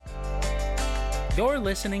You're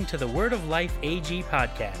listening to the Word of Life AG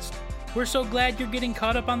podcast. We're so glad you're getting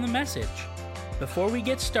caught up on the message. Before we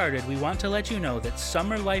get started, we want to let you know that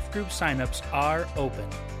Summer Life Group signups are open.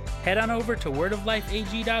 Head on over to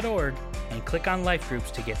wordoflifeag.org and click on Life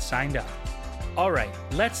Groups to get signed up. All right,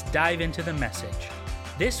 let's dive into the message.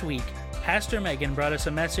 This week, Pastor Megan brought us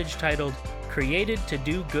a message titled, Created to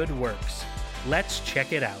Do Good Works. Let's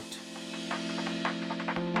check it out.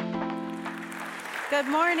 Good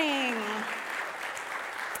morning.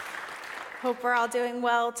 Hope we're all doing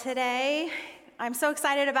well today. I'm so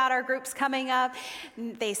excited about our groups coming up.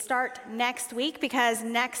 They start next week because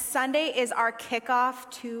next Sunday is our kickoff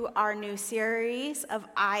to our new series of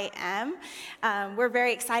I Am. We're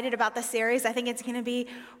very excited about the series. I think it's going to be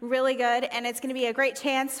really good, and it's going to be a great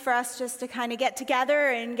chance for us just to kind of get together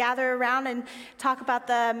and gather around and talk about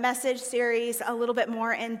the message series a little bit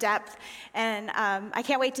more in depth. And I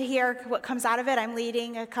can't wait to hear what comes out of it. I'm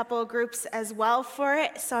leading a couple of groups as well for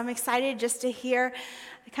it, so I'm excited just to hear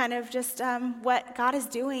kind of just what God is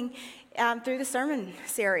doing through the sermon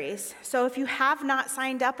series. So if you have not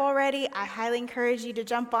signed up already, I highly encourage you to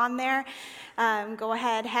jump on there. Go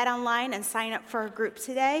ahead, head online and sign up for a group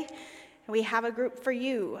today. We have a group for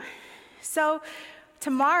you. So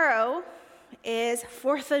tomorrow is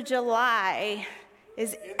 4th of July.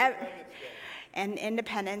 And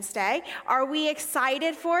Independence Day. Are we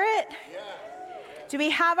excited for it? Yeah. Do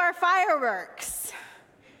we have our fireworks?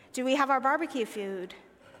 Do we have our barbecue food?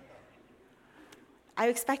 I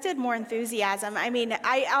expected more enthusiasm.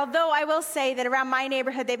 Although I will say that around my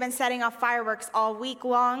neighborhood, they've been setting off fireworks all week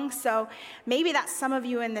long, so maybe that some of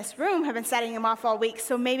you in this room have been setting them off all week,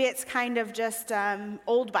 so maybe it's kind of just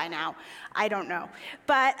old by now. I don't know.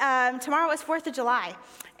 But tomorrow is 4th of July,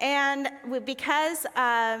 and because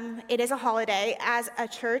it is a holiday, as a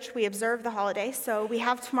church, we observe the holiday, so we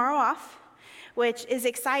have tomorrow off, which is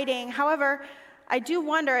exciting. However, I do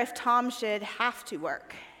wonder if Tom should have to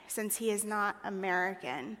work, since he is not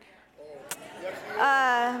American.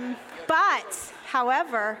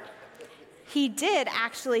 However, he did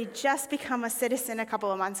actually just become a citizen a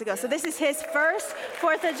couple of months ago. So this is his first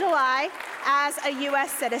 4th of July as a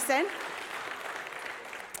U.S. citizen.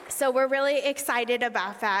 So we're really excited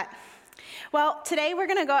about that. Well, today we're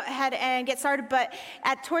going to go ahead and get started, but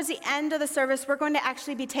towards the end of the service, we're going to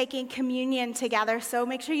actually be taking communion together, so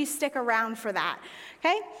make sure you stick around for that,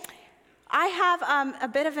 okay? I have a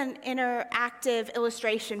bit of an interactive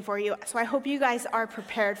illustration for you, so I hope you guys are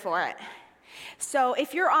prepared for it. So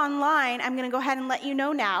if you're online, I'm going to go ahead and let you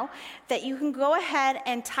know now that you can go ahead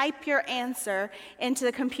and type your answer into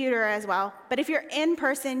the computer as well. But if you're in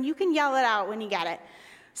person, you can yell it out when you get it.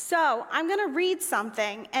 So I'm going to read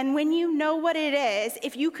something, and when you know what it is,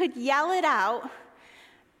 if you could yell it out,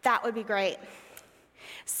 that would be great.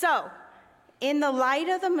 So, in the light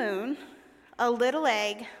of the moon, a little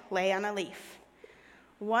egg lay on a leaf.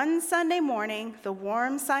 One Sunday morning, the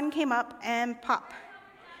warm sun came up and pop.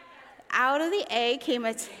 Out of the egg came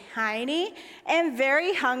a tiny and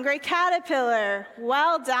very hungry caterpillar.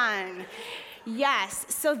 Well done. Yes,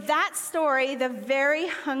 so that story, the very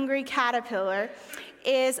hungry caterpillar,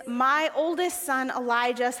 is my oldest son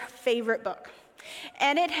Elijah's favorite book.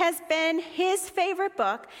 And it has been his favorite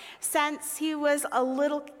book since he was a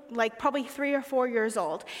little, like probably 3 or 4 years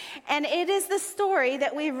old. And it is the story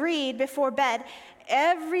that we read before bed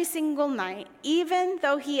every single night. Even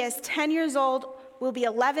though he is 10 years old, will be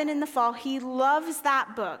 11 in the fall, he loves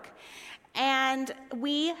that book. And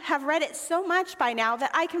we have read it so much by now that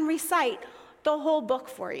I can recite the whole book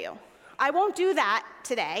for you. I won't do that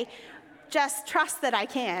today. Just trust that I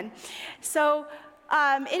can. So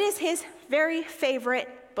it is his very favorite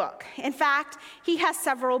book. In fact, he has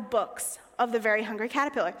several books of the very hungry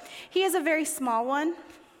caterpillar. He has a very small one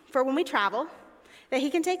for when we travel that he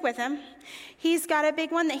can take with him. He's got a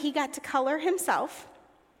big one that he got to color himself.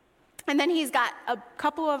 And then he's got a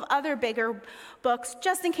couple of other bigger books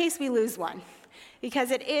just in case we lose one,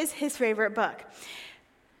 because it is his favorite book.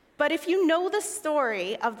 But if you know the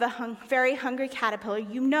story of the very hungry caterpillar,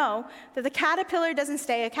 you know that the caterpillar doesn't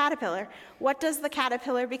stay a caterpillar. What does the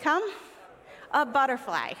caterpillar become? A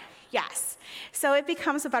butterfly. Yes. So it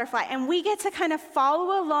becomes a butterfly. And we get to kind of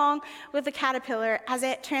follow along with the caterpillar as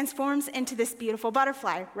it transforms into this beautiful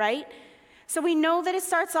butterfly, right? So we know that it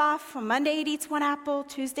starts off on Monday it eats 1 apple,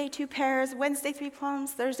 Tuesday 2 pears, Wednesday 3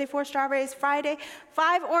 plums, Thursday 4 strawberries, Friday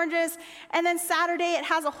 5 oranges, and then Saturday it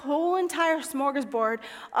has a whole entire smorgasbord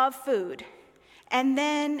of food. And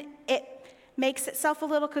then it makes itself a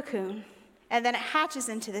little cocoon, and then it hatches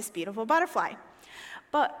into this beautiful butterfly.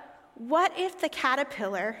 But what if the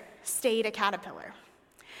caterpillar stayed a caterpillar?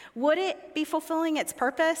 Would it be fulfilling its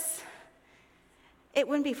purpose? it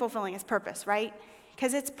wouldn't be fulfilling its purpose, right?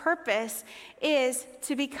 Because its purpose is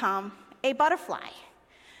to become a butterfly.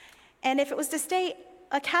 And if it was to stay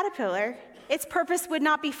a caterpillar, its purpose would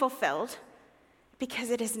not be fulfilled because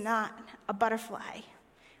it is not a butterfly,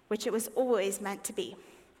 which it was always meant to be.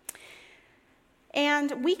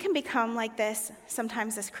 And we can become like this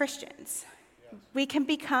sometimes as Christians. We can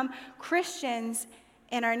become Christians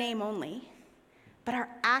in our name only, but our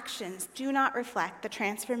actions do not reflect the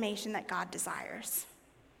transformation that God desires.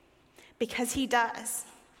 Because he does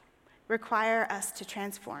require us to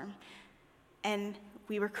transform, and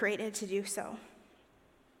we were created to do so.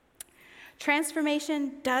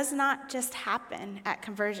 Transformation does not just happen at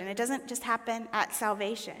conversion. It doesn't just happen at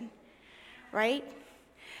salvation, right?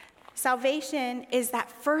 Salvation is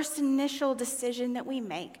that first initial decision that we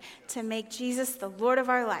make to make Jesus the Lord of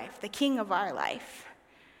our life, the King of our life,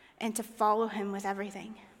 and to follow him with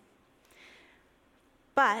everything.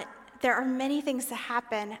 But there are many things that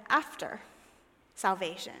happen after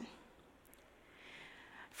salvation.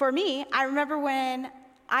 For me, I remember when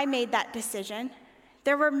I made that decision,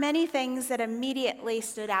 there were many things that immediately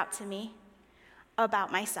stood out to me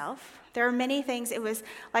about myself. There were many things, it was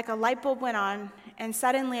like a light bulb went on, and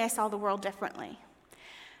suddenly I saw the world differently.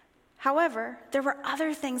 However, there were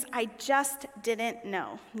other things I just didn't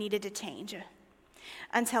know needed to change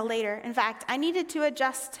until later. In fact, I needed to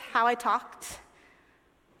adjust how I talked.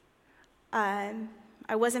 I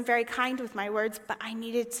wasn't very kind with my words, but I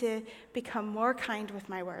needed to become more kind with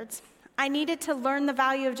my words. I needed to learn the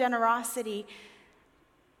value of generosity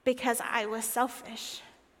because I was selfish.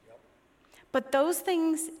 But those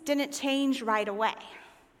things didn't change right away.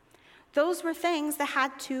 Those were things that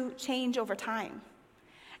had to change over time.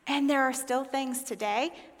 And there are still things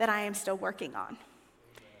today that I am still working on.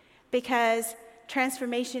 Because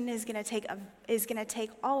transformation is going to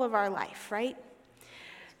take all of our life, right?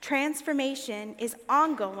 Transformation is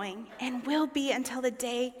ongoing and will be until the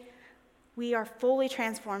day we are fully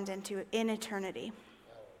transformed in eternity.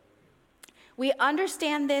 We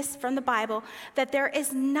understand this from the Bible, that there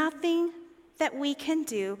is nothing that we can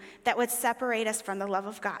do that would separate us from the love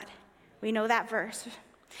of God. We know that verse.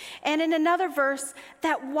 And in another verse,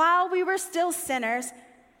 that while we were still sinners,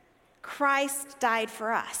 Christ died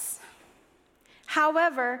for us.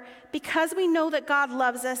 However, because we know that God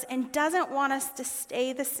loves us and doesn't want us to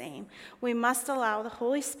stay the same, we must allow the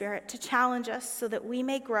Holy Spirit to challenge us so that we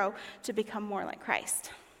may grow to become more like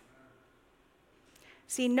Christ.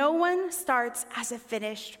 See, no one starts as a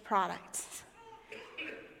finished product.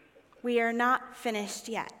 We are not finished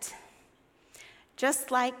yet.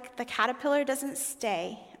 Just like the caterpillar doesn't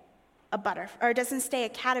stay a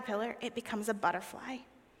caterpillar, it becomes a butterfly.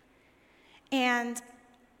 And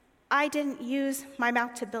I didn't use my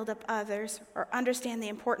mouth to build up others or understand the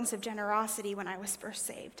importance of generosity when I was first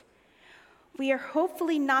saved. We are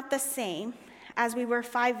hopefully not the same as we were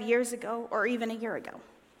 5 years ago or even a year ago.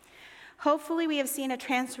 Hopefully we have seen a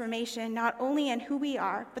transformation not only in who we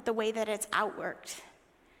are, but the way that it's outworked.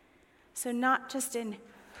 So not just in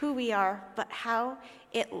who we are, but how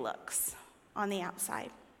it looks on the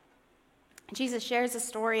outside. Jesus shares a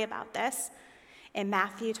story about this in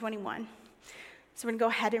Matthew 21. So we're going to go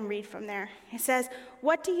ahead and read from there. It says,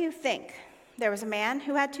 "What do you think? There was a man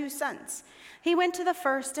who had 2 sons. He went to the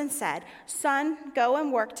first and said, 'Son, go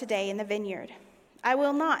and work today in the vineyard.' 'I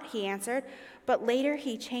will not,' he answered, but later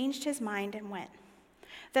he changed his mind and went.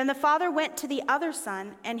 Then the father went to the other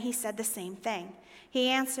son, and he said the same thing. He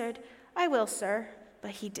answered, 'I will, sir,'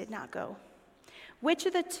 but he did not go. Which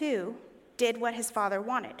of the 2 did what his father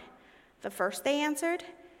wanted? The first, they answered.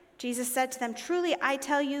 Jesus said to them, 'Truly, I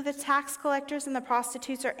tell you, the tax collectors and the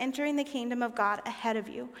prostitutes are entering the kingdom of God ahead of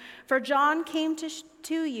you. For John came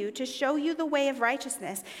to you to show you the way of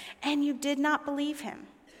righteousness, and you did not believe him.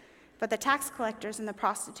 But the tax collectors and the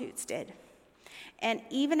prostitutes did. And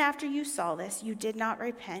even after you saw this, you did not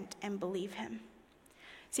repent and believe him.'"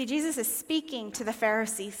 See, Jesus is speaking to the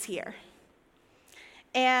Pharisees here.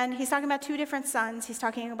 And he's talking about 2 different sons. He's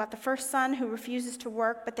talking about the first son who refuses to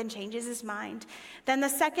work but then changes his mind. Then the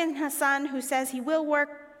second son who says he will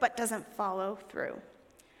work but doesn't follow through.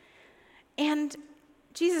 And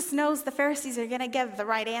Jesus knows the Pharisees are going to give the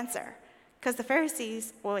right answer because the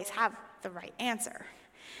Pharisees always have the right answer.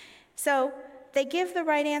 So they give the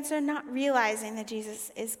right answer, not realizing that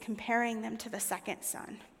Jesus is comparing them to the second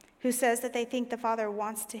son, who says what they think the father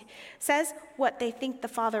wants to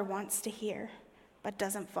hear, but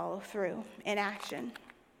doesn't follow through in action.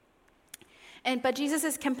 But Jesus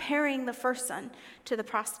is comparing the first son to the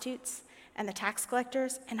prostitutes and the tax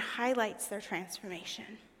collectors and highlights their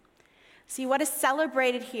transformation. See, what is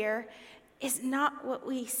celebrated here is not what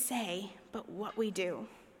we say, but what we do.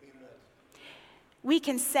 we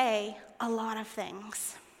can say a lot of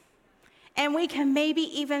things, and we can maybe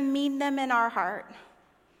even mean them in our heart.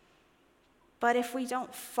 But if we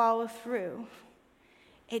don't follow through,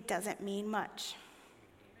 it doesn't mean much.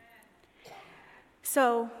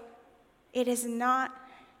 So it is not,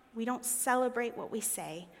 we don't celebrate what we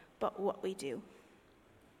say, but what we do.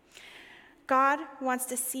 God wants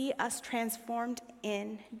to see us transformed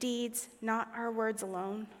in deeds, not our words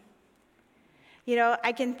alone. You know,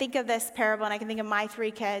 I can think of this parable, and I can think of my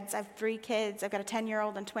 3 kids. I have 3 kids. I've got a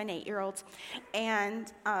 10-year-old and twin 8-year-olds.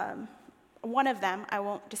 And one of them, I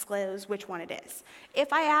won't disclose which one it is.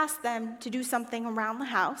 If I ask them to do something around the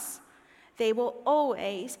house, they will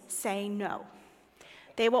always say no.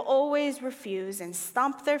 They will always refuse and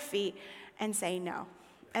stomp their feet and say no.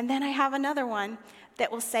 And then I have another one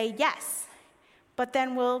that will say yes, but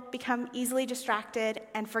then will become easily distracted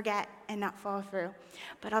and forget and not follow through.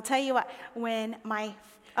 But I'll tell you what, when my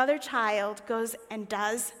other child goes and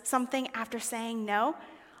does something after saying no,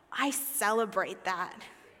 I celebrate that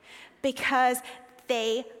because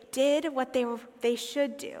they did what they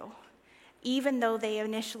should do, even though they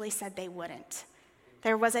initially said they wouldn't.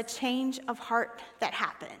 There was a change of heart that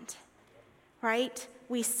happened, right?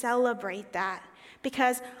 We celebrate that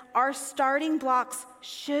because our starting blocks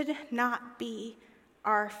should not be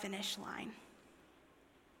our finish line.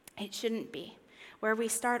 It shouldn't be. Where we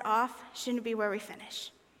start off shouldn't be where we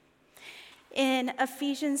finish. In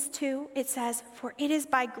Ephesians 2, it says, "For it is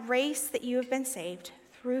by grace that you have been saved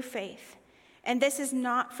through faith, and this is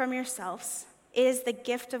not from yourselves. It is the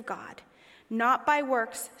gift of God, not by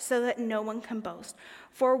works, so that no one can boast.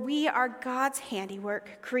 For we are God's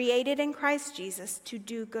handiwork, created in Christ Jesus to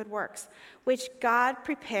do good works, which God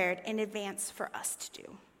prepared in advance for us to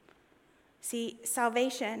do." See,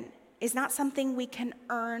 salvation is not something we can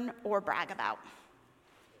earn or brag about,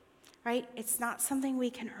 right? It's not something we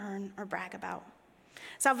can earn or brag about.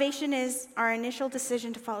 Salvation is our initial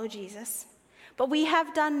decision to follow Jesus, but we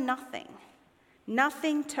have done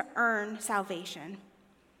nothing to earn salvation.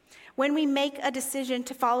 When we make a decision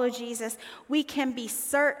to follow Jesus, we can be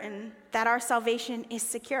certain that our salvation is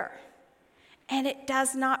secure, and it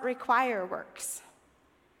does not require works.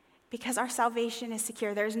 Because our salvation is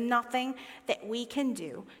secure. There's nothing that we can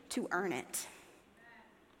do to earn it.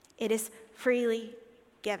 It is freely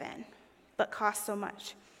given, but costs so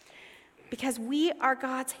much. Because we are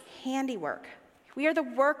God's handiwork. We are the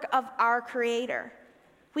work of our Creator.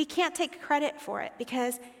 We can't take credit for it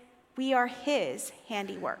because we are His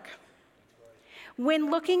handiwork. When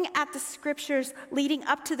looking at the scriptures leading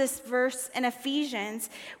up to this verse in Ephesians,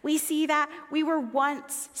 we see that we were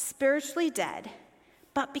once spiritually dead,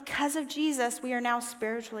 but because of Jesus, we are now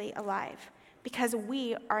spiritually alive, because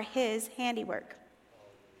we are His handiwork.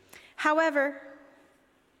 However,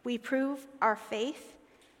 we prove our faith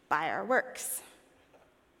by our works.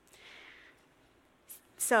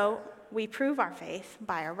 So, we prove our faith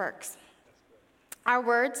by our works. Our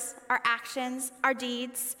words, our actions, our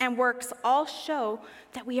deeds, and works all show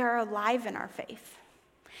that we are alive in our faith,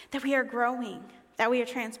 that we are growing, that we are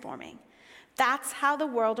transforming. That's how the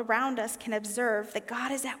world around us can observe that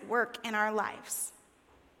God is at work in our lives,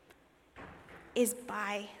 is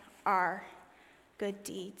by our good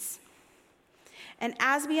deeds. And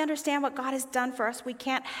as we understand what God has done for us, we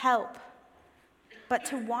can't help but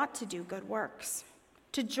to want to do good works,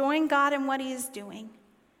 to join God in what He is doing,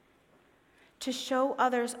 to show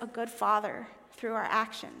others a good Father through our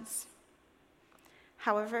actions.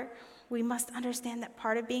 However, we must understand that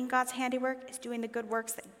part of being God's handiwork is doing the good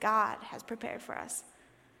works that God has prepared for us,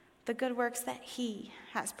 the good works that He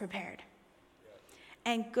has prepared.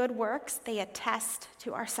 And good works, they attest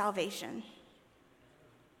to our salvation.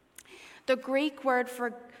 The Greek word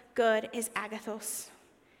for good is agathos.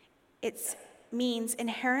 It means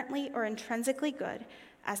inherently or intrinsically good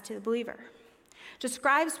as to the believer.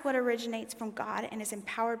 Describes what originates from God and is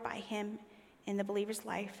empowered by Him in the believer's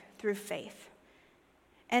life through faith.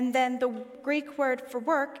 And then the Greek word for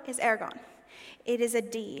work is ergon. It is a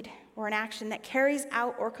deed or an action that carries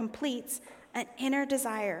out or completes an inner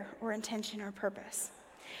desire or intention or purpose.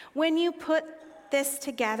 When you put this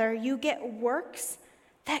together, you get works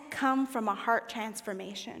that come from a heart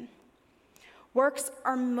transformation. Works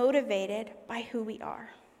are motivated by who we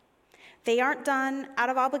are. They aren't done out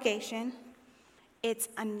of obligation. It's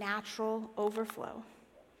a natural overflow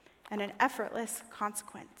and an effortless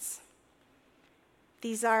consequence.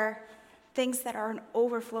 These are things that are an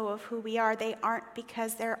overflow of who we are. They aren't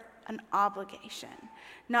because they're an obligation,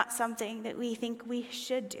 not something that we think we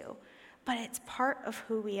should do, but it's part of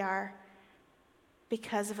who we are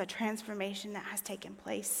because of a transformation that has taken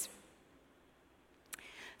place.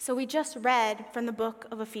 So we just read from the book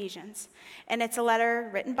of Ephesians, and it's a letter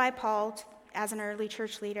written by Paul as an early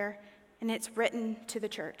church leader, and it's written to the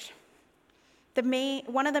church.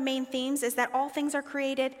 One of the main themes is that all things are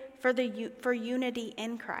created for unity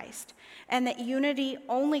in Christ, and that unity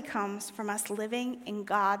only comes from us living in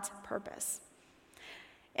God's purpose.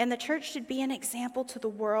 And the church should be an example to the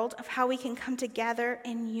world of how we can come together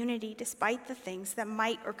in unity despite the things that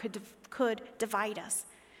might or could divide us.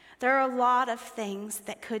 There are a lot of things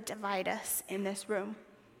that could divide us in this room.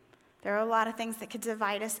 There are a lot of things that could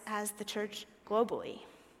divide us as the church globally.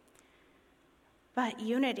 But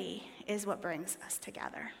unity is what brings us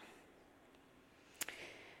together.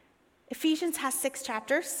 Ephesians has 6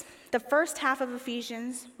 chapters. The first half of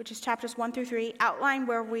Ephesians, which is chapters 1 through 3, outline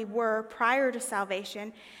where we were prior to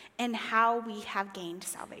salvation and how we have gained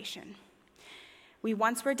salvation. We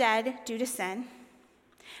once were dead due to sin.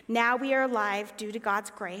 Now we are alive due to God's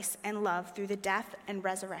grace and love through the death and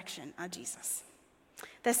resurrection of Jesus.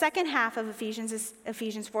 The second half of Ephesians is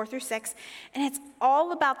Ephesians 4 through 6, and it's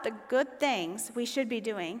all about the good things we should be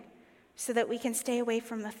doing so that we can stay away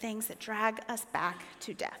from the things that drag us back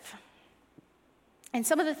to death. And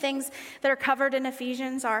some of the things that are covered in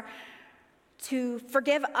Ephesians are to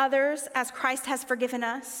forgive others as Christ has forgiven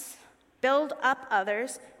us, build up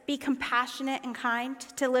others, be compassionate and kind,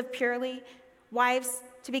 to live purely, wives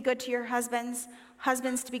to be good to your husbands,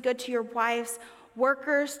 husbands to be good to your wives,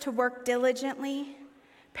 workers to work diligently,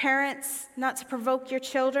 parents not to provoke your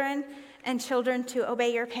children, and children to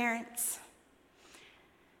obey your parents.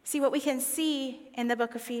 See, what we can see in the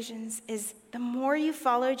book of Ephesians is the more you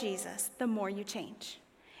follow Jesus, the more you change.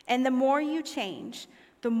 And the more you change,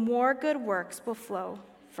 the more good works will flow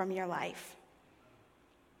from your life.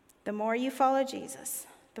 The more you follow Jesus,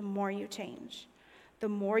 the more you change. The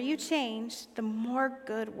more you change, the more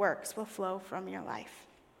good works will flow from your life.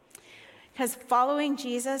 Because following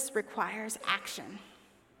Jesus requires action.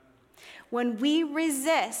 When we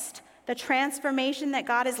resist the transformation that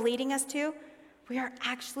God is leading us to, we are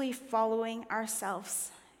actually following ourselves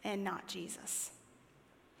and not Jesus.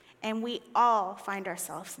 And we all find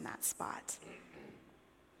ourselves in that spot.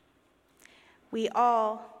 We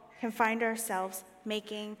all can find ourselves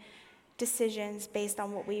making decisions based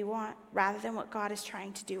on what we want rather than what God is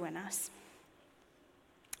trying to do in us.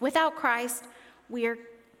 Without Christ, we are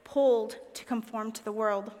pulled to conform to the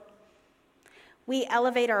world. We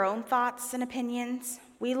elevate our own thoughts and opinions.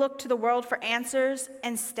 We look to the world for answers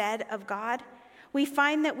instead of God. We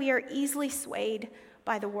find that we are easily swayed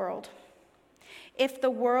by the world. If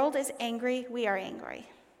the world is angry, we are angry.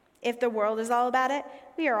 If the world is all about it,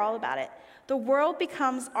 we are all about it. The world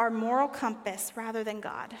becomes our moral compass rather than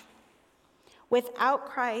God. Without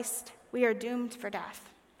Christ, we are doomed for death.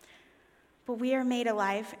 But we are made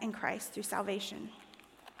alive in Christ through salvation.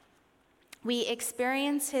 We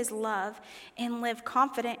experience his love and live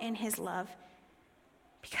confident in his love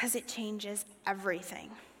because it changes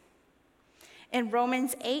everything. In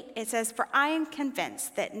Romans 8, it says, "For I am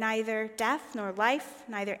convinced that neither death nor life,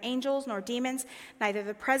 neither angels nor demons, neither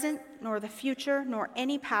the present nor the future, nor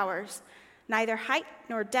any powers, neither height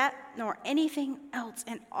nor depth, nor anything else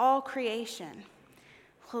in all creation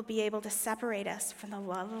will be able to separate us from the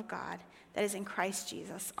love of God that is in Christ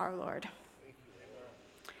Jesus our Lord."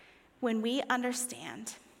 When we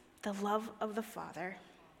understand the love of the Father,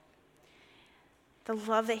 the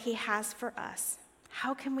love that he has for us,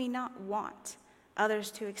 how can we not want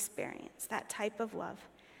others to experience that type of love?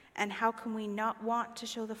 And how can we not want to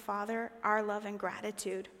show the Father our love and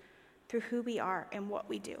gratitude through who we are and what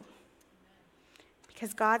we do?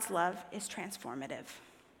 Because God's love is transformative.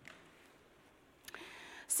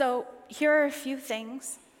 So here are a few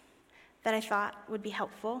things that I thought would be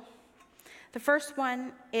helpful. The first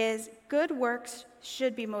one is good works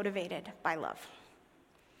should be motivated by love.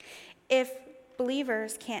 If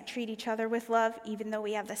believers can't treat each other with love, even though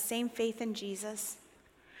we have the same faith in Jesus,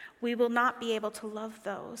 we will not be able to love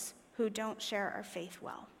those who don't share our faith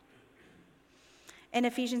well. In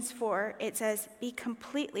Ephesians 4, it says, "Be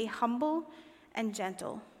completely humble and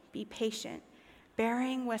gentle, be patient,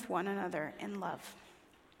 bearing with one another in love."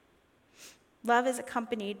 Love is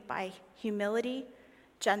accompanied by humility,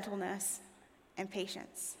 gentleness, and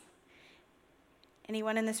patience.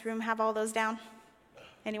 Anyone in this room have all those down?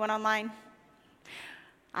 Anyone online?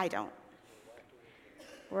 I don't.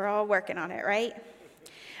 We're all working on it, right?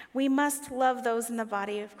 We must love those in the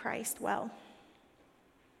body of Christ well.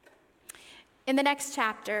 In the next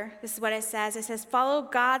chapter, this is what it says. It says, "Follow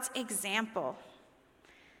God's example.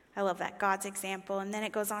 I love that, God's example. And then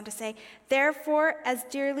it goes on to say, therefore, as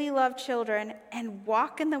dearly loved children, and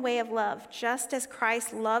walk in the way of love, just as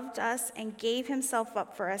Christ loved us and gave himself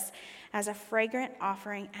up for us as a fragrant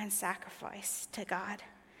offering and sacrifice to God.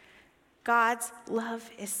 God's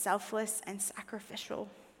love is selfless and sacrificial.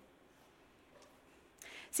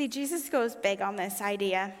 See, Jesus goes big on this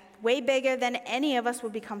idea, way bigger than any of us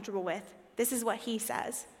would be comfortable with. This is what he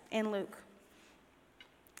says in Luke.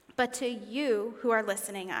 But to you who are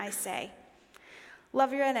listening, I say,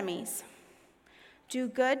 love your enemies. Do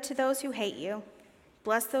good to those who hate you.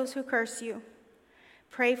 Bless those who curse you.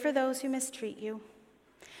 Pray for those who mistreat you.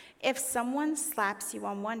 If someone slaps you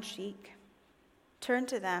on one cheek, turn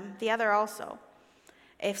to them the other also.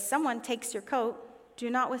 If someone takes your coat, do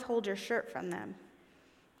not withhold your shirt from them.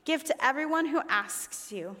 Give to everyone who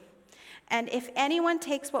asks you. And if anyone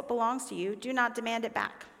takes what belongs to you, do not demand it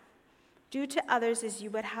back. Do to others as you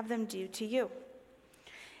would have them do to you.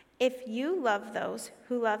 If you love those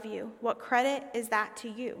who love you, what credit is that to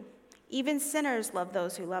you? Even sinners love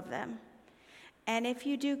those who love them. And if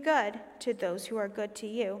you do good to those who are good to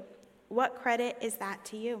you, what credit is that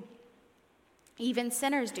to you? Even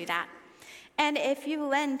sinners do that. And if you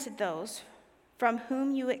lend to those from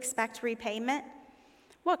whom you expect repayment,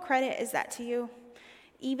 what credit is that to you?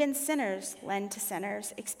 Even sinners lend to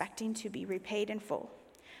sinners, expecting to be repaid in full.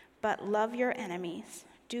 But love your enemies,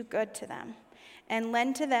 do good to them, and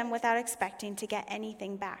lend to them without expecting to get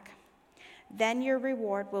anything back. Then your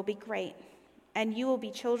reward will be great, and you will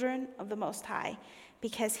be children of the Most High,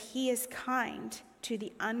 because he is kind to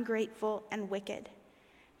the ungrateful and wicked.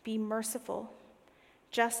 Be merciful,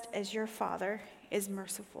 just as your Father is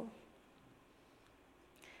merciful.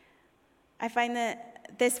 I find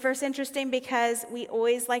this verse interesting because we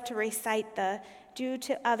always like to recite the do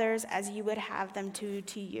to others as you would have them do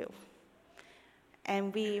to you.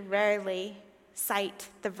 And we rarely cite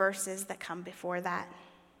the verses that come before that.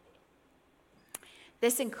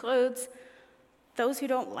 This includes those who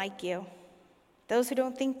don't like you, those who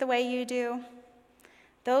don't think the way you do,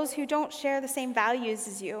 those who don't share the same values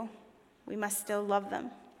as you. We must still love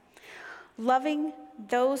them. Loving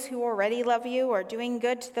those who already love you or doing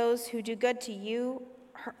good to those who do good to you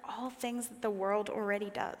are all things that the world already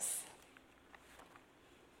does.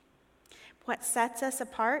 What sets us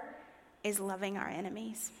apart is loving our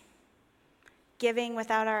enemies, giving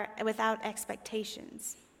without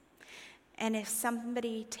expectations. And if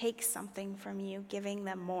somebody takes something from you, giving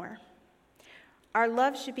them more. Our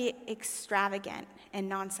love should be extravagant and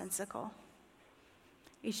nonsensical.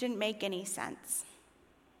 It shouldn't make any sense.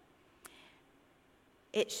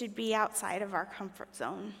 It should be outside of our comfort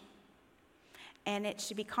zone. And it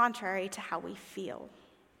should be contrary to how we feel.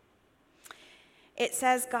 It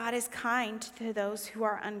says God is kind to those who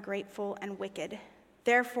are ungrateful and wicked.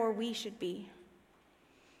 Therefore, we should be.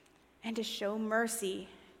 And to show mercy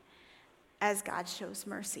as God shows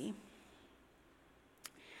mercy.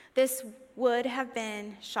 This would have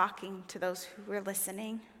been shocking to those who were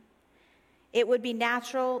listening. It would be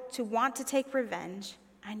natural to want to take revenge,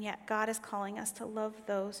 and yet God is calling us to love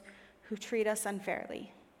those who treat us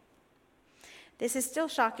unfairly. This is still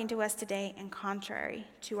shocking to us today and contrary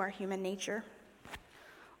to our human nature.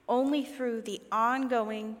 Only through the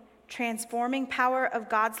ongoing, transforming power of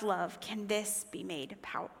God's love can this be made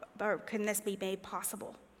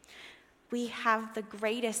possible. We have the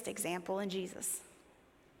greatest example in Jesus.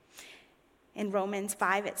 In Romans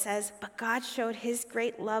 5, it says, "But God showed his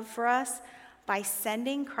great love for us by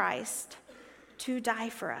sending Christ to die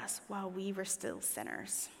for us while we were still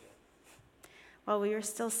sinners." While we were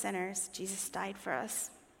still sinners, Jesus died for us.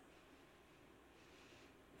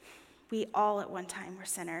 We all at one time were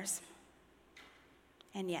sinners,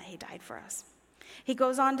 and yet he died for us. He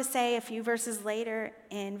goes on to say a few verses later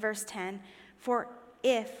in verse 10, "For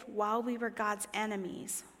if, while we were God's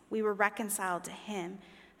enemies, we were reconciled to him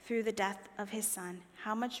through the death of his Son,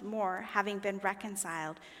 how much more, having been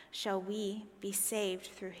reconciled, shall we be saved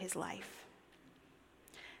through his life?"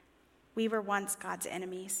 We were once God's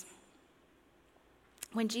enemies.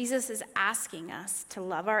 When Jesus is asking us to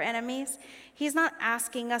love our enemies, he's not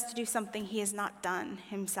asking us to do something he has not done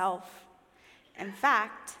himself. In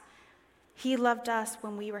fact, he loved us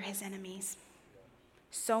when we were his enemies.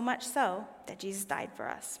 So much so that Jesus died for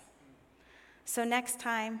us. So next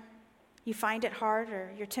time you find it hard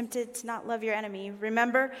or you're tempted to not love your enemy,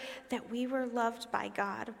 remember that we were loved by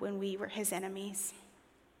God when we were his enemies.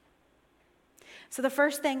 So the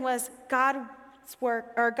first thing was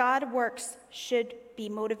good works should be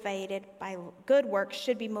motivated by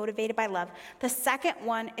love. The second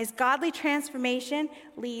one is godly transformation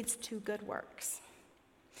leads to good works.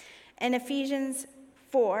 In Ephesians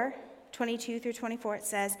 4, 22 through 24, it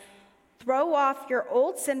says, "Throw off your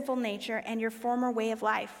old sinful nature and your former way of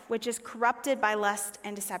life, which is corrupted by lust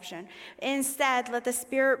and deception. Instead, let the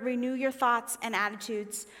Spirit renew your thoughts and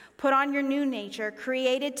attitudes. Put on your new nature,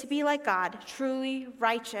 created to be like God, truly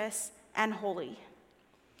righteous and holy."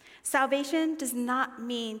 Salvation does not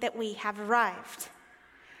mean that we have arrived.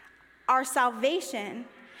 Our salvation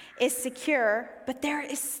is secure, but there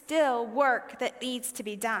is still work that needs to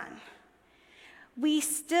be done. We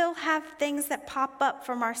still have things that pop up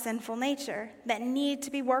from our sinful nature that need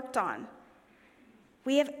to be worked on.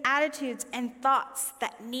 We have attitudes and thoughts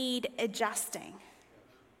that need adjusting,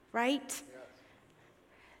 right? Yes.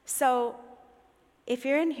 So if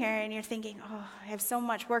you're in here and you're thinking, oh, I have so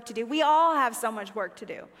much work to do, we all have so much work to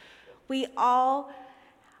do. We all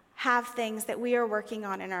have things that we are working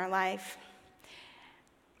on in our life.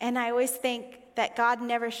 And I always think that God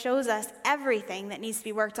never shows us everything that needs to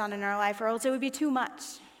be worked on in our life, or else it would be too much,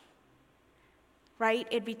 right?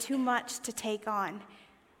 It'd be too much to take on.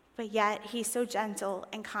 But yet, he's so gentle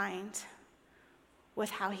and kind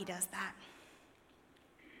with how he does that.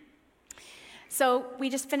 So we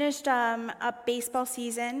just finished a baseball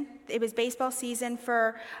season. It was baseball season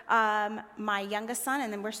for my youngest son,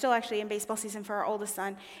 and then we're still actually in baseball season for our oldest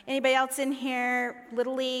son. Anybody else in here,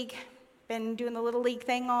 Little League? Been doing the Little League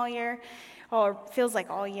thing all year? Or feels like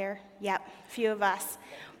all year. Yep, a few of us.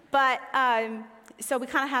 But so we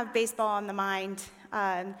kind of have baseball on the mind.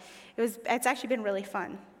 It's actually been really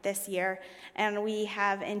fun this year, and we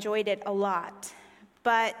have enjoyed it a lot.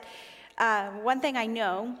 But one thing I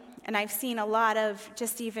know, and I've seen a lot of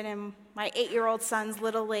just even in my 8-year-old son's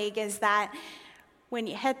Little League, is that when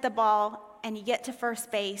you hit the ball and you get to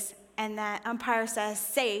first base and that umpire says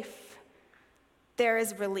safe, there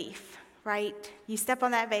is relief. Right? You step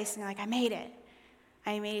on that base and you're like, I made it.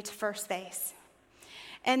 I made it to first base.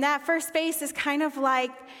 And that first base is kind of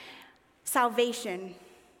like salvation.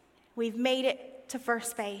 We've made it to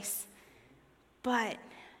first base. But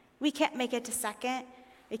we can't make it to second,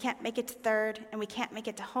 we can't make it to third, and we can't make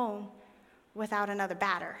it to home without another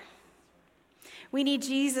batter. We need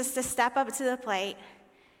Jesus to step up to the plate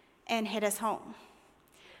and hit us home.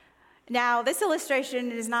 Now, this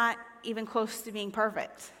illustration is not even close to being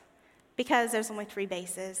perfect, because there's only 3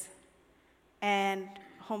 bases and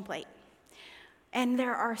home plate. And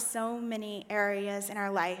there are so many areas in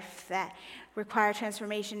our life that require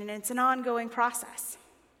transformation, and it's an ongoing process.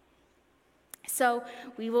 So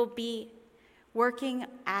we will be working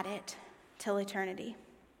at it till eternity.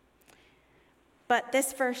 But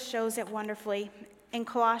this verse shows it wonderfully. In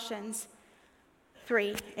Colossians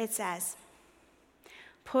 3, it says,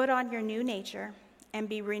 "Put on your new nature and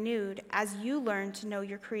be renewed as you learn to know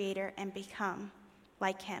your Creator and become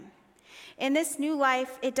like him." In this new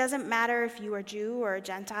life, it doesn't matter if you are Jew or a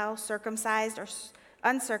Gentile, circumcised or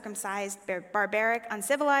uncircumcised, barbaric,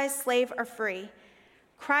 uncivilized, slave or free.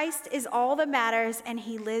 Christ is all that matters, and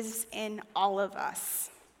he lives in all of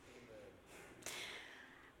us.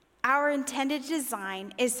 Our intended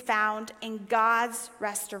design is found in God's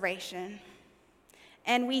restoration.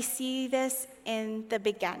 And we see this in the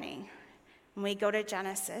beginning. When we go to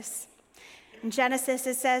Genesis. In Genesis,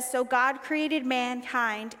 it says, "So God created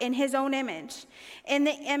mankind in his own image. In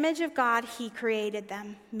the image of God, he created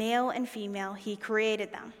them. Male and female, he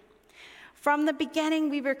created them." From the beginning,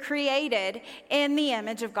 we were created in the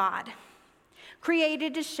image of God.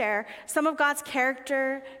 Created to share some of God's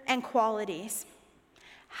character and qualities.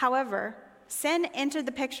 However, sin entered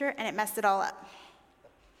the picture and it messed it all up.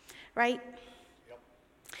 Right? Yep.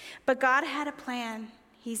 But God had a plan.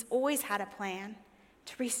 He's always had a plan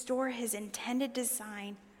to restore his intended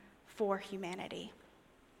design for humanity.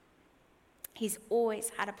 He's always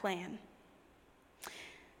had a plan.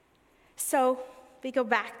 So we go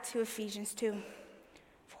back to Ephesians 2.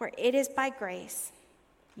 "For it is by grace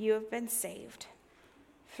you have been saved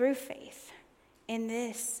through faith. And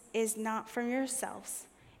this is not from yourselves,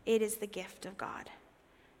 it is the gift of God.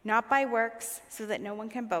 Not by works, so that no one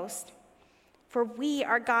can boast. For we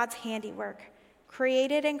are God's handiwork,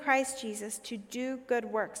 created in Christ Jesus to do good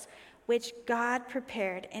works, which God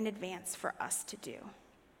prepared in advance for us to do."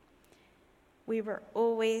 We were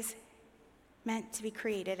always meant to be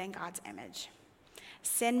created in God's image.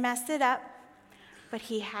 Sin messed it up, but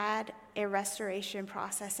he had a restoration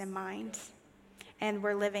process in mind, and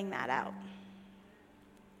we're living that out.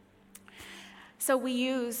 So we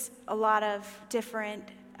use a lot of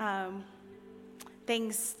different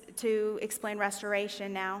things to explain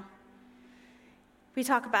restoration now. We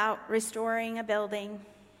talk about restoring a building,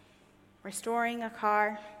 restoring a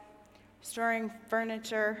car, restoring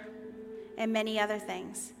furniture, and many other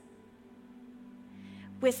things.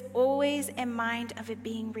 with always in mind of it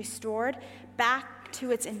being restored back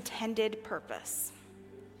to its intended purpose.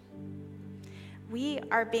 We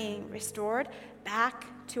are being restored back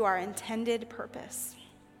to our intended purpose.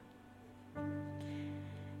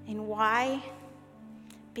 And why?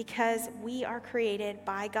 Because we are created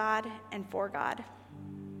by God and for God.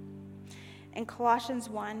 In Colossians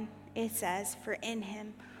 1, it says, "For in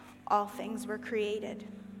him all things were created,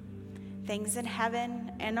 things in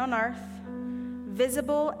heaven and on earth,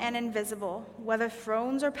 visible and invisible, whether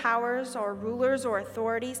thrones or powers or rulers or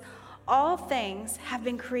authorities, all things have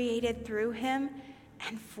been created through him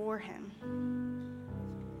and for him."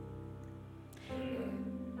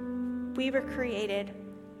 We were created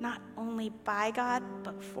not only by God,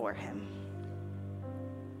 but for him.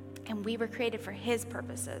 And we were created for his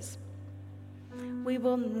purposes. We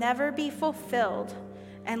will never be fulfilled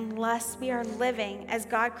unless we are living as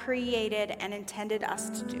God created and intended us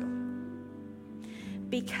to do,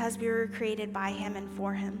 because we were created by him and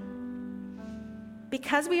for him.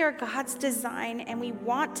 Because we are God's design and we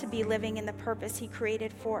want to be living in the purpose he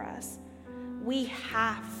created for us, we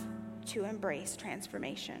have to embrace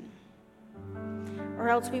transformation, or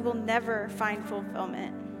else we will never find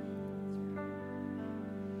fulfillment.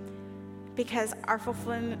 Because our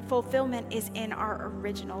fulfillment is in our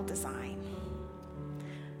original design,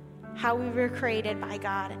 how we were created by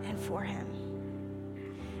God and for him.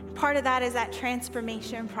 Part of that is that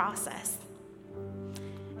transformation process.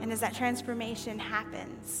 And as that transformation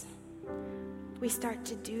happens, we start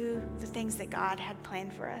to do the things that God had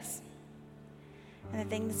planned for us and the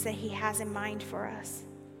things that he has in mind for us.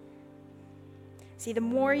 See, the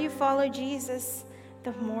more you follow Jesus,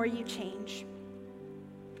 the more you change.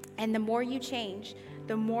 And the more you change,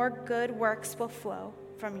 the more good works will flow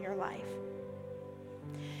from your life.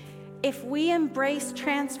 If we embrace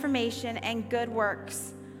transformation and good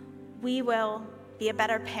works, we will be a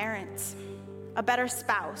better parent, a better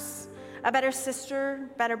spouse, a better sister,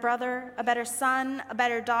 better brother, a better son, a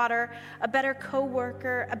better daughter, a better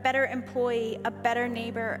co-worker, a better employee, a better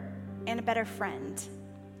neighbor, and a better friend.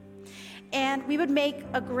 And we would make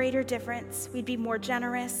a greater difference. We'd be more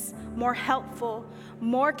generous, more helpful,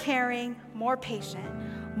 more caring, more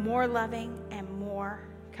patient, more loving, and more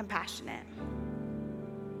compassionate.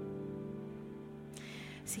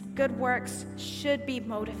 See, good works should be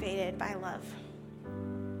motivated by love.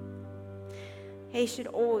 They should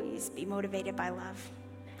always be motivated by love.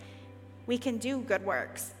 We can do good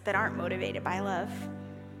works that aren't motivated by love,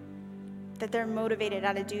 that they're motivated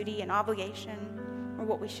out of duty and obligation or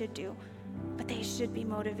what we should do, but they should be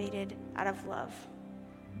motivated out of love.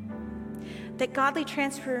 That godly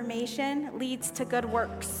transformation leads to good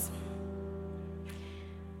works.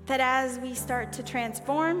 That as we start to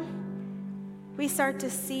transform, we start to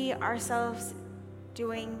see ourselves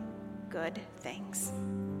doing good things.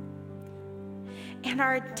 And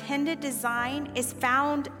our intended design is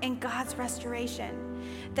found in God's restoration.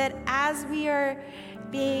 That as we are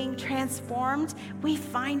being transformed, we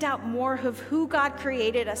find out more of who God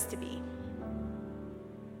created us to be.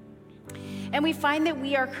 And we find that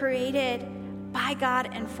we are created by God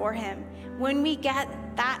and for him. When we get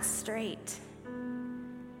that straight,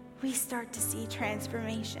 we start to see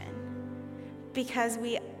transformation, because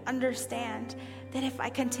we understand that if I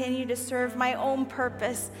continue to serve my own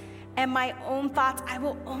purpose and my own thoughts, I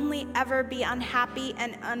will only ever be unhappy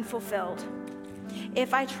and unfulfilled.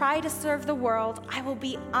 If I try to serve the world, I will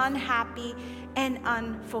be unhappy and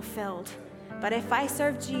unfulfilled. But if I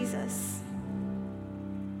serve Jesus,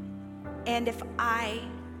 and if I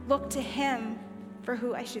look to him for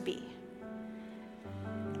who I should be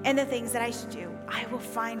and the things that I should do, I will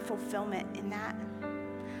find fulfillment in that.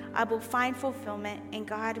 I will find fulfillment in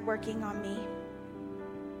God working on me.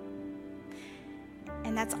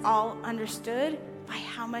 And that's all understood by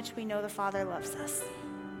how much we know the Father loves us.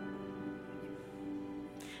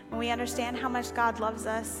 When we understand how much God loves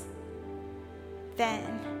us,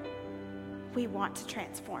 then we want to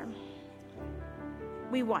transform.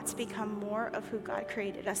 We want to become more of who God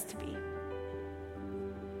created us to be.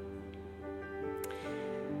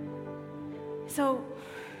 So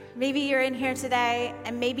maybe you're in here today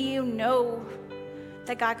and maybe you know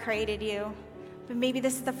that God created you, but maybe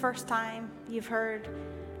this is the first time you've heard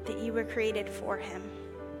that you were created for him.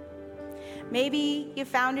 Maybe you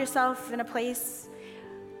found yourself in a place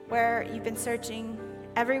where you've been searching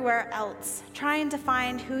everywhere else, trying to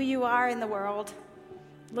find who you are in the world,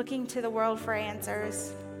 looking to the world for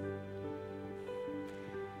answers,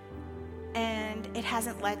 and it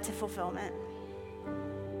hasn't led to fulfillment.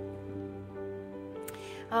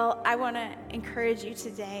 Well, I want to encourage you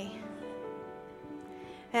today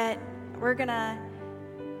that we're going to,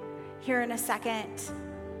 here in a second,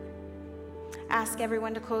 ask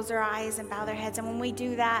everyone to close their eyes and bow their heads. And when we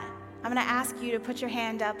do that, I'm going to ask you to put your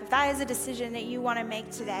hand up if that is a decision that you want to make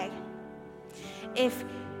today. If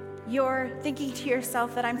you're thinking to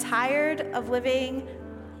yourself that I'm tired of living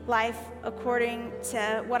life according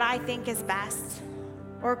to what I think is best,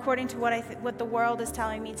 or according to what the world is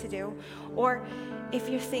telling me to do, or if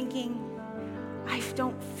you're thinking, I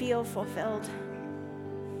don't feel fulfilled,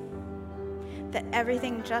 that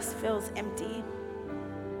everything just feels empty,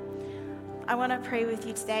 I want to pray with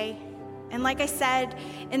you today. And like I said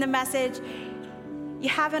in the message, you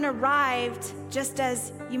haven't arrived just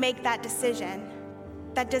as you make that decision.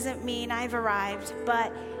 That doesn't mean I've arrived,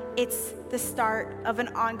 but it's the start of an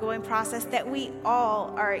ongoing process that we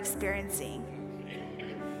all are experiencing.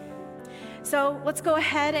 So let's go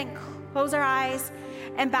ahead and close our eyes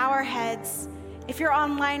and bow our heads. If you're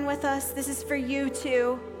online with us, this is for you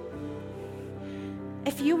too.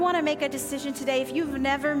 If you want to make a decision today, if you've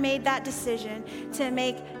never made that decision to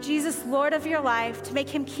make Jesus Lord of your life, to make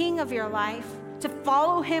him King of your life, to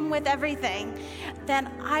follow him with everything, then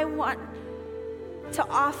I want to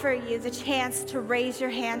offer you the chance to raise your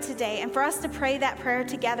hand today and for us to pray that prayer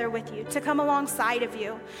together with you, to come alongside of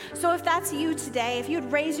you. So if that's you today, if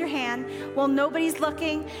you'd raise your hand while nobody's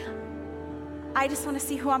looking, I just want to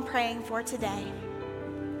see who I'm praying for today.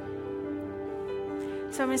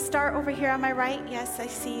 So I'm going to start over here on my right. Yes, I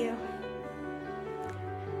see you.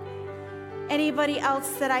 Anybody else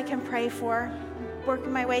that I can pray for?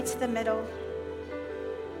 Working my way to the middle.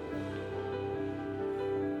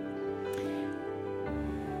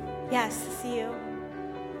 Yes, I see you.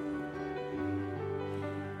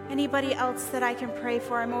 Anybody else that I can pray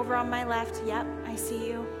for? I'm over on my left. Yep, I see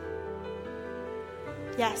you.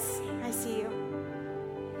 Yes, I see you.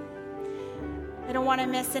 I don't want to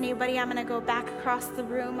miss anybody. I'm going to go back across the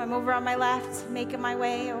room. I'm over on my left, making my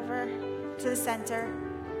way over to the center.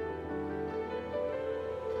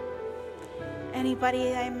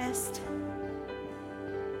 Anybody I missed?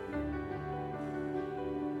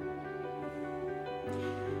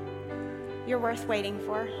 You're worth waiting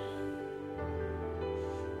for.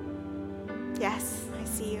 Yes, I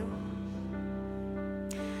see you.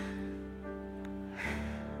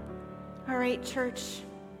 All right, church.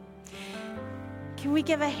 Can we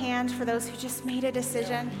give a hand for those who just made a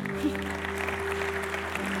decision?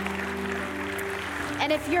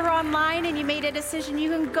 And if you're online and you made a decision, you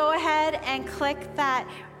can go ahead and click that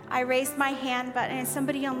I raised my hand button, and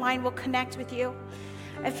somebody online will connect with you.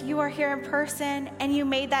 If you are here in person and you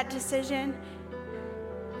made that decision,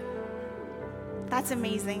 that's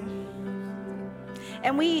amazing.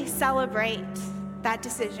 And we celebrate that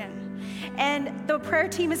decision. And the prayer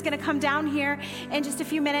team is going to come down here in just a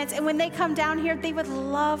few minutes. And when they come down here, they would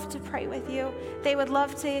love to pray with you. They would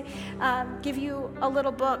love to give you a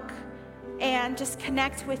little book and just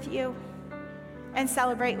connect with you and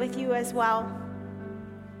celebrate with you as well.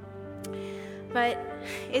 But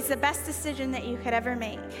it's the best decision that you could ever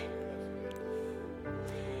make.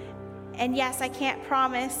 And yes, I can't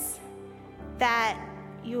promise that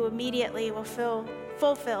you immediately will feel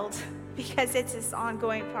fulfilled because it's this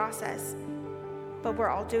ongoing process. But we're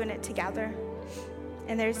all doing it together.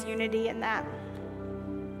 And there's unity in that.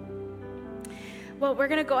 Well, we're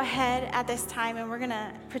going to go ahead at this time and we're going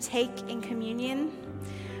to partake in communion.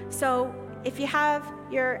 So if you have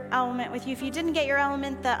your element with you, if you didn't get your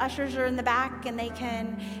element, the ushers are in the back and they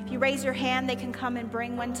can, if you raise your hand, they can come and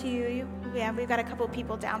bring one to you. Yeah, we've got a couple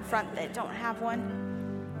people down front that don't have one.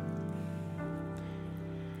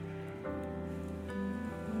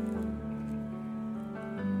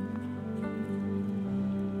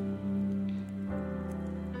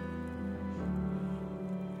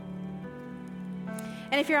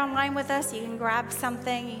 And if you're online with us, you can grab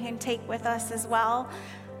something you can take with us as well.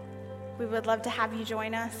 We would love to have you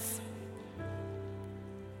join us.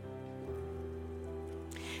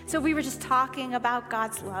 So we were just talking about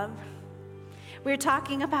God's love. We were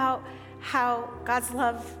talking about how God's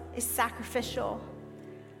love is sacrificial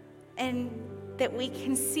and that we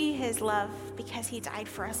can see his love because he died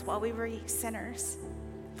for us while we were sinners,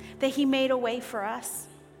 that he made a way for us.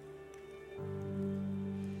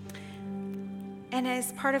 And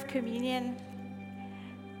as part of communion,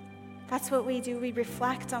 that's what we do. We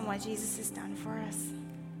reflect on what Jesus has done for us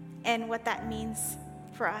and what that means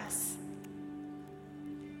for us.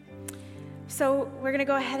 So we're going to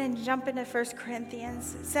go ahead and jump into 1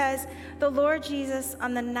 Corinthians. It says, "The Lord Jesus,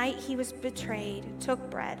 on the night he was betrayed, took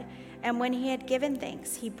bread, and when he had given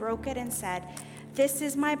thanks, he broke it and said, 'This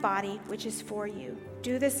is my body, which is for you.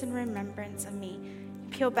 Do this in remembrance of me.'"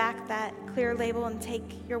 Peel back that clear label and take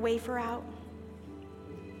your wafer out.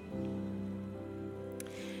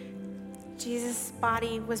 Jesus'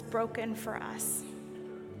 body was broken for us.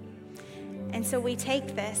 And so we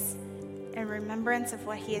take this in remembrance of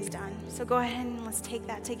what he has done. So go ahead and let's take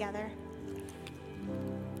that together.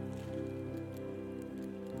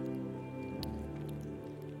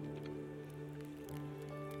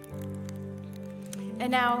 And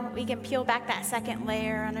now we can peel back that second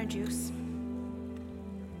layer on our juice.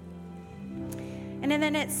 And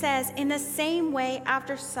then it says, in the same way,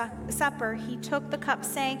 after supper, he took the cup,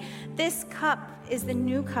 saying, "This cup is the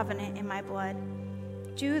new covenant in my blood.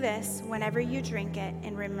 Do this whenever you drink it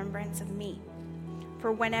in remembrance of me.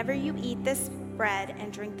 For whenever you eat this bread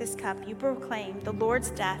and drink this cup, you proclaim the Lord's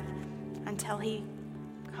death until he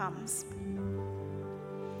comes."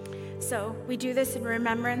 So we do this in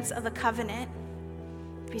remembrance of the covenant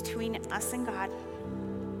between us and God.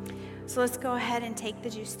 So let's go ahead and take the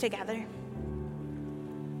juice together.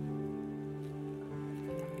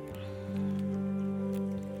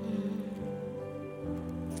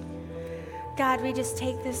 God, we just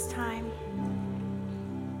take this time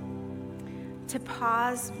to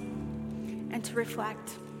pause and to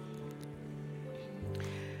reflect.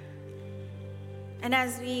 And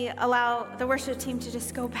as we allow the worship team to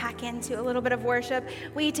just go back into a little bit of worship,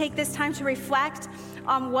 we take this time to reflect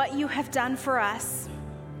on what you have done for us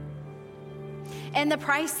and the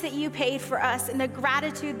price that you paid for us and the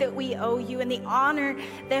gratitude that we owe you and the honor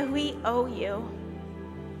that we owe you.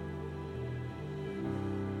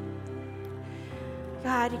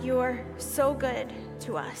 God, you are so good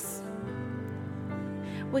to us.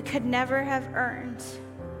 We could never have earned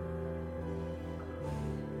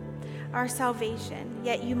our salvation,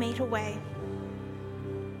 yet you made a way.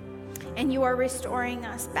 And you are restoring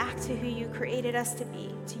us back to who you created us to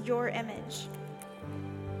be, to your image.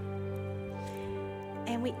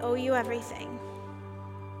 And we owe you everything.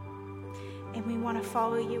 And we want to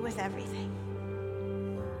follow you with everything.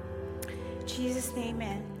 In Jesus' name,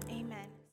 amen.